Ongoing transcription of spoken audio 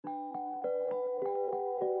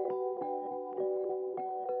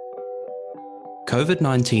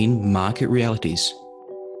COVID-19 Market Realities.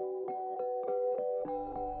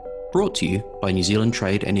 Brought to you by New Zealand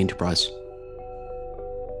Trade and Enterprise.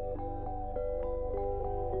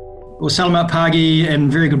 Well, Selamat pagi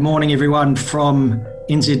and very good morning everyone from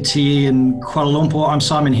NZTE in Kuala Lumpur. I'm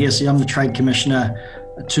Simon Hersey, I'm the Trade Commissioner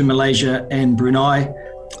to Malaysia and Brunei.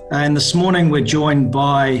 And this morning we're joined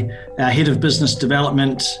by our Head of Business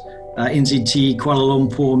Development, NZTE Kuala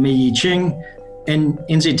Lumpur, Mi Yi Ching, and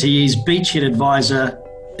NZTE's Beachhead Advisor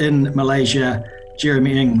in Malaysia,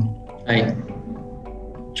 Jeremy Ng. Hi.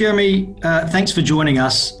 Jeremy, thanks for joining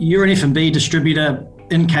us. You're an F&B distributor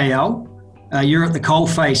in KL. You're at the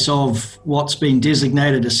coalface of what's been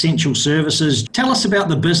designated essential services. Tell us about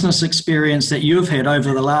the business experience that you've had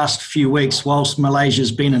over the last few weeks whilst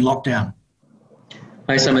Malaysia's been in lockdown.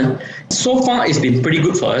 Hi, Simon. So far, it's been pretty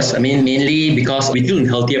good for us. Mainly because we deal in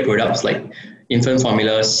healthier products like infant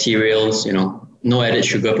formula, cereals, no added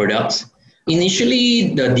sugar products.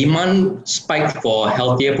 Initially, the demand spiked for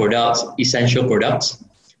healthier products, essential products.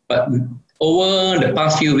 But over the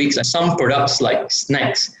past few weeks, some products like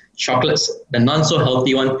snacks, chocolates, the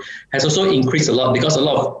non-so-healthy one, has also increased a lot because a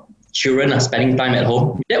lot of children are spending time at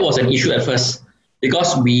home. That was an issue at first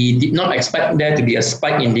because we did not expect there to be a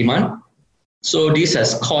spike in demand. So this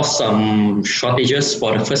has caused some shortages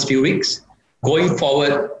for the first few weeks. Going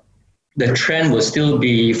forward, the trend will still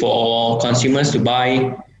be for consumers to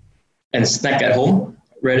buy and snack at home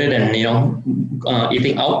rather than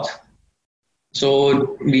eating out.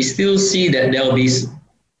 So we still see that there will be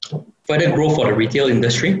further growth for the retail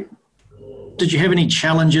industry. Did you have any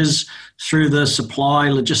challenges through the supply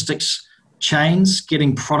logistics chains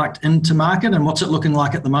getting product into market, and what's it looking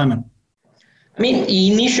like at the moment?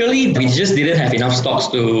 Initially we just didn't have enough stocks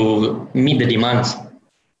to meet the demands.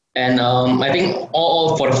 And I think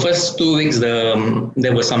all for the first 2 weeks,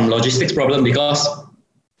 there was some logistics problem because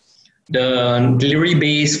the delivery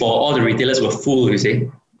base for all the retailers were full, you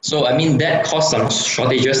see. So, that caused some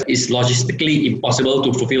shortages. It's logistically impossible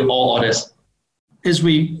to fulfill all orders. As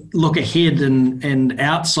we look ahead and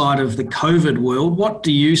outside of the COVID world, what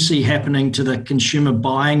do you see happening to the consumer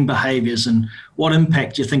buying behaviours, and what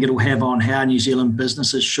impact do you think it will have on how New Zealand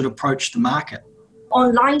businesses should approach the market?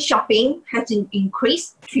 Online shopping has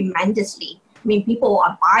increased tremendously. People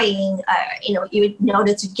are buying, in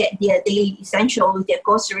order to get their daily essentials, their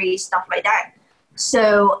groceries, stuff like that.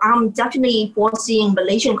 So I'm definitely foreseeing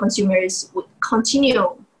Malaysian consumers would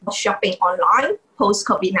continue shopping online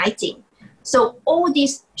post-COVID-19. So all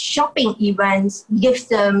these shopping events give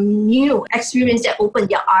them new experience that open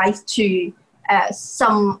their eyes to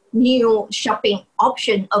some new shopping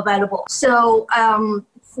option available. So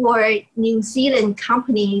for New Zealand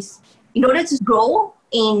companies, in order to grow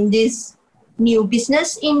in this new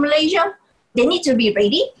business in Malaysia, they need to be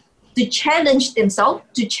ready to challenge themselves,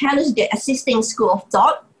 to challenge their existing school of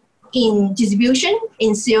thought in distribution,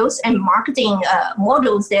 in sales and marketing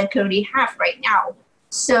models they currently have right now.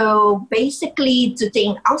 So basically to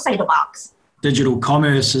think outside the box. Digital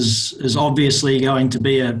commerce is obviously going to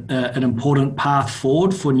be an important path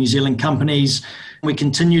forward for New Zealand companies. We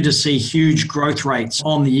continue to see huge growth rates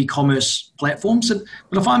on the e-commerce platforms.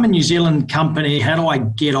 But if I'm a New Zealand company, how do I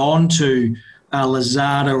get on to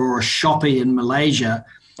Lazada or a Shopee in Malaysia?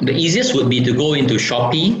 The easiest would be to go into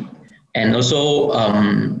Shopee and also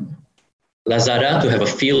Lazada to have a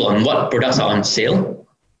feel on what products are on sale.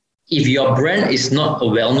 If your brand is not a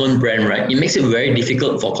well-known brand, right, it makes it very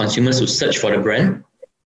difficult for consumers to search for the brand.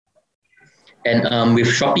 And with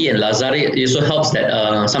Shopee and Lazada, it also helps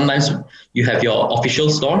that sometimes you have your official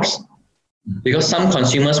stores, because some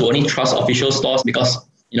consumers will only trust official stores because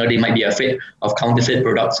they might be afraid of counterfeit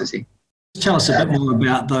products, you see. Tell us a bit more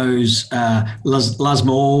about those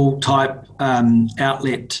LazMall type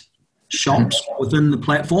outlet shops within the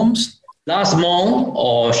platforms. LazMall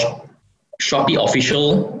or Shopee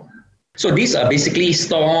Official. So these are basically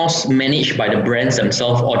stores managed by the brands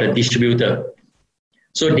themselves or the distributor.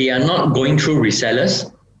 So they are not going through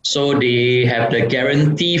resellers. So they have the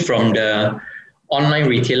guarantee from the online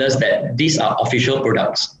retailers that these are official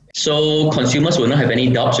products. So consumers will not have any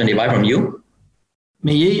doubts when they buy from you.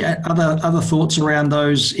 Mi Yi, other thoughts around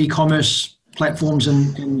those e-commerce platforms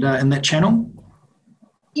and that channel?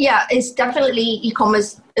 Yeah, it's definitely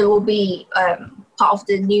e-commerce. It will be part of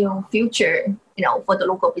the new future, for the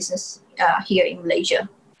local business here in Malaysia.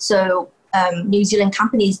 So New Zealand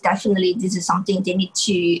companies, definitely this is something they need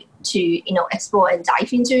to explore and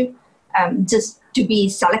dive into, just to be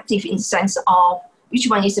selective in the sense of which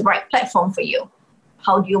one is the right platform for you.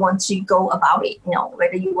 How do you want to go about it?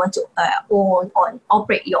 Whether you want to own or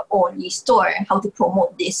operate your own e-store, how to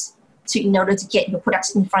promote this in order to get your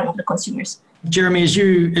products in front of the consumers. Jeremy, as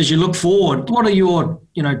you look forward, what are your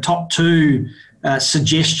top two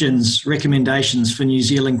suggestions, recommendations for New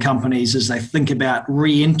Zealand companies as they think about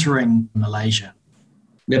re-entering Malaysia?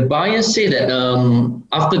 The buyers say that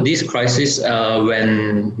after this crisis,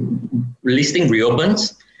 when listing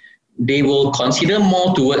reopens, they will consider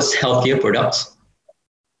more towards healthier products.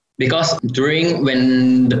 Because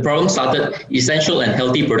when the problem started, essential and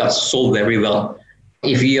healthy products sold very well.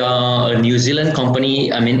 If you are a New Zealand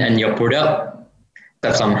company, and your product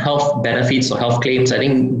have some health benefits or health claims, I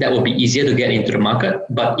think that will be easier to get into the market.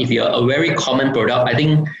 But if you're a very common product, I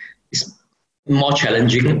think it's more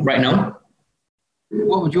challenging right now.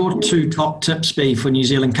 What would your two top tips be for New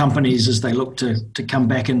Zealand companies as they look to come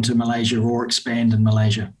back into Malaysia or expand in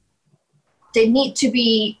Malaysia? They need to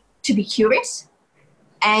be curious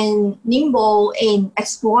and nimble in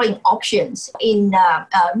exploring options, in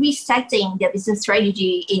resetting their business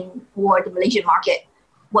strategy for the Malaysian market.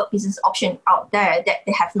 What business option out there that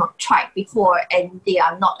they have not tried before and they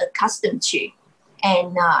are not accustomed to,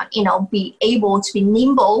 and be able to be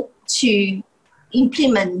nimble to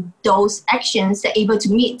implement those actions that are able to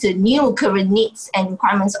meet the new current needs and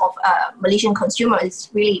requirements of Malaysian consumers is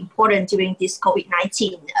really important during this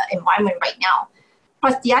COVID-19 environment right now.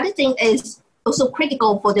 Plus, the other thing is also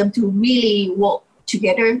critical for them to really work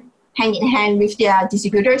together, hand in hand with their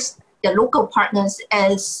distributors, their local partners,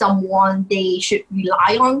 as someone they should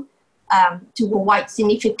rely on to provide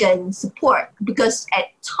significant support. Because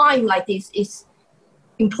at time like this, it's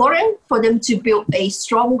important for them to build a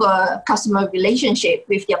stronger customer relationship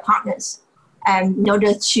with their partners in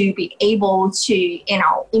order to be able to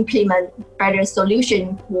implement better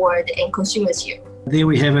solution for the end consumers here. There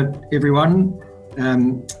we have it, everyone.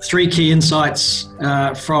 3 key insights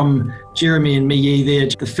from Jeremy and Mei there.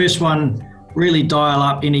 The first one, really dial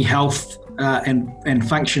up any health and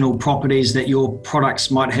functional properties that your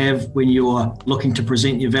products might have when you're looking to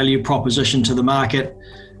present your value proposition to the market.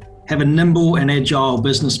 Have a nimble and agile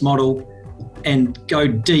business model and go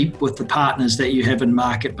deep with the partners that you have in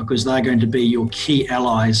market, because they're going to be your key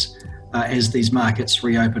allies as these markets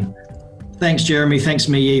reopen. Thanks, Jeremy. Thanks,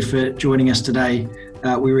 Mei, for joining us today.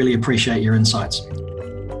 We really appreciate your insights.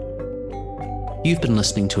 You've been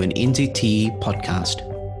listening to an NZTE podcast.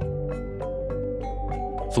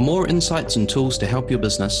 For more insights and tools to help your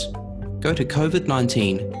business, go to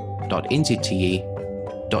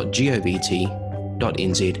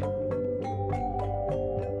covid19.nzte.govt.nz.